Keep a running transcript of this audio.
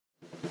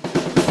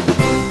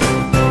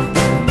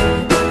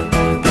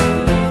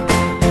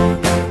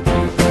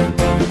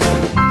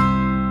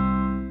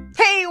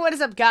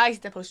What is up, guys?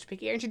 ThePosterPig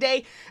here, and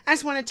today I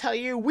just want to tell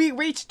you we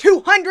reached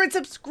 200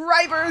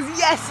 subscribers.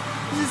 Yes,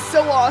 this is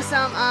so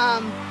awesome.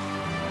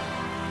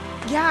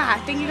 Yeah,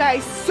 thank you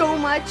guys so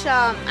much.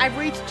 I've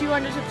reached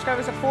 200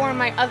 subscribers before on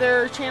my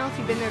other channel. If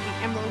you've been there, the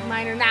Emerald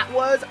Miner, and that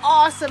was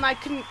awesome. I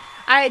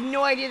had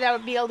no idea that I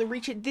would be able to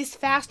reach it this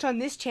fast on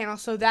this channel,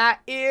 so that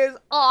is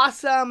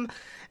awesome.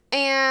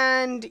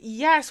 And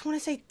yeah, I just want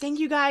to say thank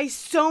you guys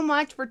so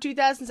much for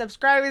 2,000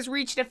 subscribers,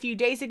 reached a few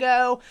days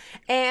ago.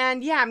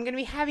 And yeah, I'm going to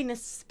be having a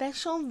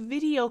special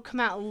video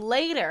come out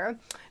later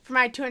for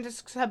my 200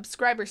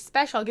 subscriber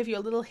special. I'll give you a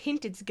little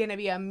hint, it's going to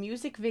be a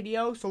music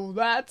video, so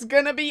that's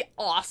going to be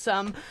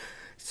awesome.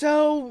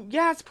 So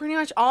yeah, that's pretty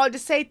much all I have to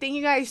say. Thank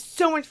you guys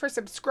so much for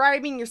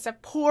subscribing, your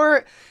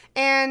support,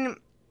 and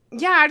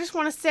yeah, I just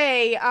want to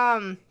say,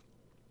 I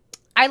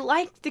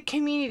like the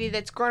community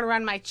that's growing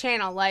around my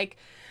channel. Like,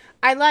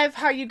 I love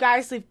how you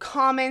guys leave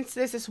comments.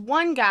 There's this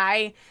one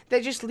guy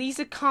that just leaves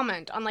a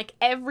comment on like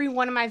every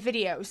one of my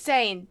videos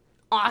saying,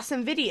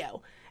 awesome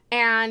video.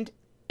 And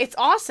it's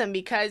awesome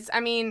because, I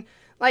mean,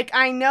 like,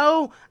 I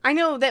know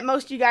that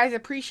most of you guys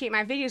appreciate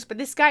my videos, but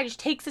this guy just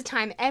takes the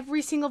time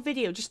every single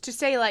video just to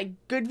say, like,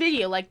 good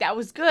video, like, that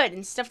was good,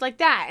 and stuff like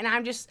that. And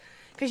I'm just,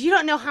 because you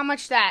don't know how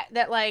much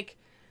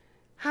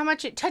how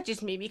much it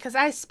touches me, because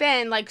I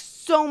spend like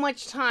so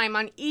much time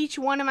on each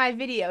one of my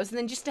videos, and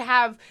then just to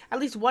have at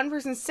least one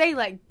person say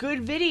like good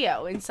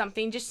video and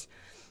something, just,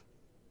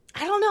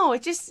 I don't know,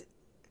 it just,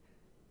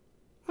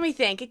 let me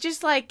think, it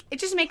just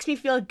makes me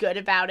feel good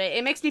about it.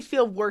 It makes me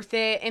feel worth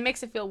it. It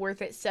makes it feel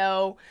worth it.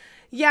 So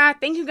yeah,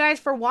 thank you guys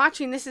for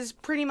watching. This is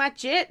pretty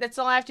much it. That's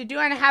all I have to do.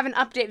 And I have an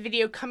update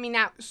video coming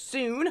out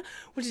soon,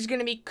 which is going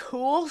to be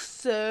cool.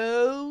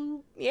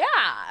 So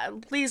yeah,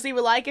 please leave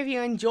a like if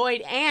you enjoyed.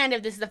 And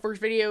if this is the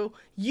first video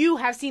you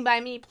have seen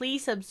by me,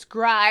 please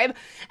subscribe.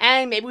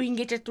 And maybe we can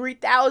get to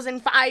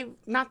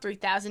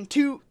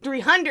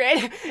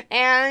 300.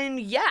 And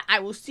yeah, I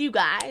will see you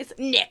guys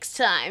next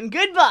time.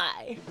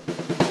 Goodbye.